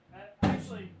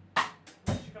actually,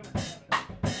 we should come in together.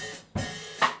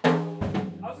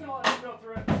 I was gonna let him go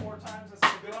through it 4 times. That's a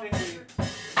Good good thing we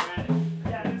ran it.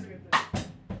 Yeah, it is a good thing.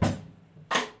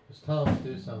 Just tell him to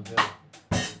do something good.